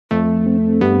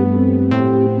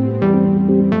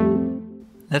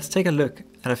Let's take a look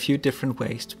at a few different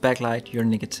ways to backlight your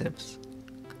negatives.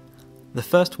 The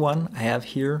first one I have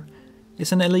here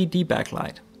is an LED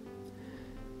backlight.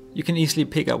 You can easily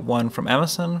pick up one from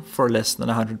Amazon for less than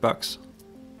 $100.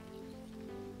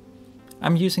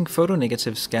 I'm using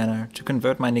photonegative scanner to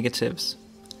convert my negatives.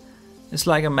 It's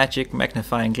like a magic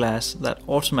magnifying glass that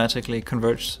automatically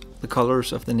converts the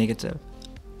colors of the negative.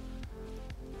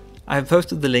 I have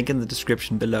posted the link in the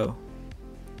description below.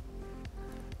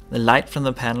 The light from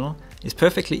the panel is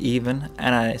perfectly even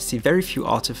and I see very few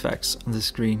artifacts on the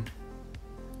screen.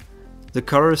 The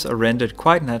colors are rendered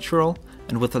quite natural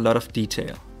and with a lot of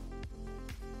detail.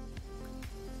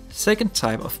 Second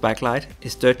type of backlight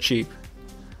is dirt cheap.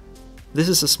 This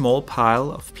is a small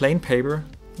pile of plain paper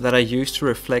that I use to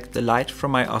reflect the light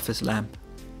from my office lamp.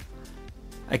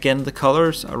 Again, the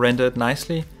colors are rendered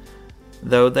nicely,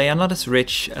 though they are not as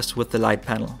rich as with the light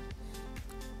panel.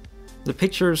 The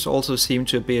pictures also seem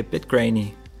to be a bit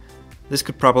grainy. This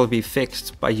could probably be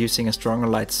fixed by using a stronger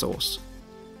light source.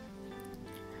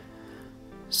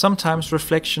 Sometimes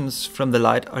reflections from the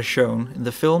light are shown in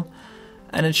the film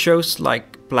and it shows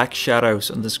like black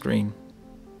shadows on the screen.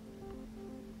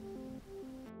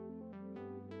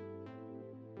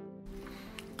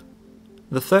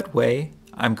 The third way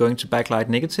I'm going to backlight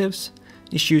negatives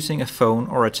is using a phone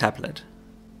or a tablet.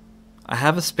 I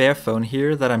have a spare phone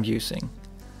here that I'm using.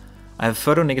 I have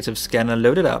a photonegative scanner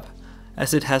loaded up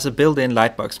as it has a built-in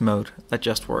lightbox mode that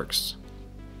just works.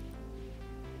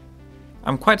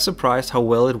 I'm quite surprised how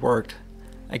well it worked.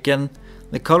 Again,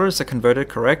 the colors are converted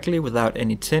correctly without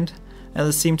any tint and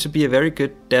there seems to be a very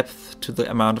good depth to the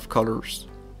amount of colors.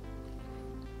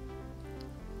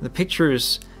 The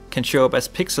pictures can show up as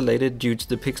pixelated due to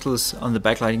the pixels on the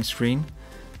backlighting screen.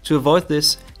 To avoid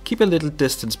this, keep a little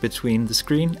distance between the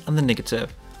screen and the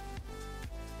negative.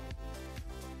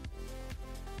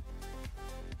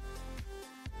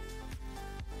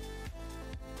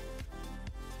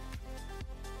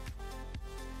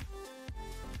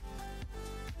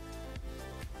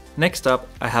 Next up,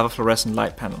 I have a fluorescent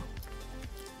light panel.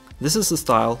 This is a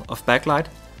style of backlight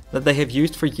that they have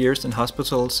used for years in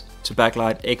hospitals to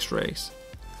backlight X-rays.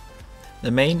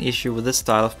 The main issue with this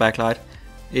style of backlight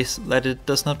is that it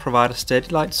does not provide a steady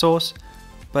light source,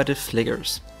 but it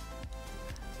flickers.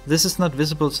 This is not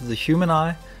visible to the human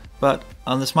eye, but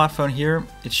on the smartphone here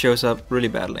it shows up really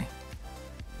badly.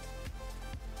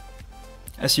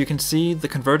 As you can see, the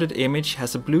converted image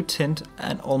has a blue tint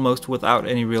and almost without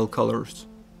any real colors.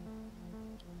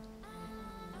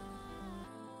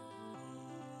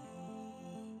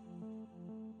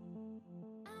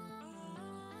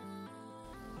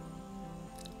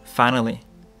 Finally,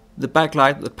 the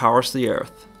backlight that powers the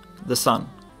Earth, the Sun.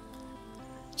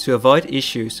 To avoid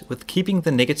issues with keeping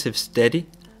the negative steady,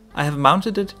 I have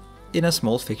mounted it in a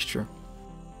small fixture.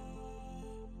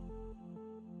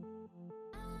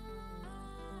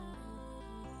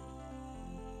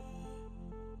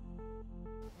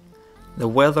 The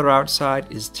weather outside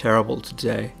is terrible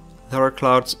today. There are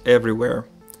clouds everywhere,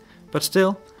 but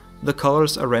still, the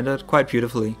colors are rendered quite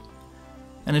beautifully.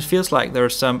 And it feels like there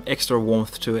is some extra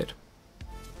warmth to it.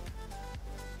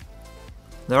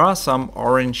 There are some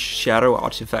orange shadow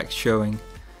artifacts showing.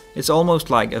 It's almost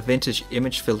like a vintage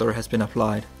image filter has been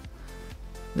applied.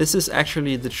 This is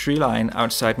actually the tree line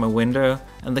outside my window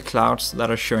and the clouds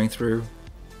that are showing through.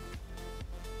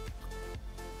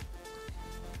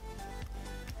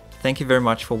 Thank you very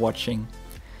much for watching.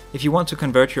 If you want to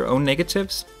convert your own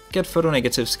negatives, get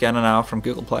Photonegative Scanner now from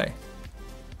Google Play.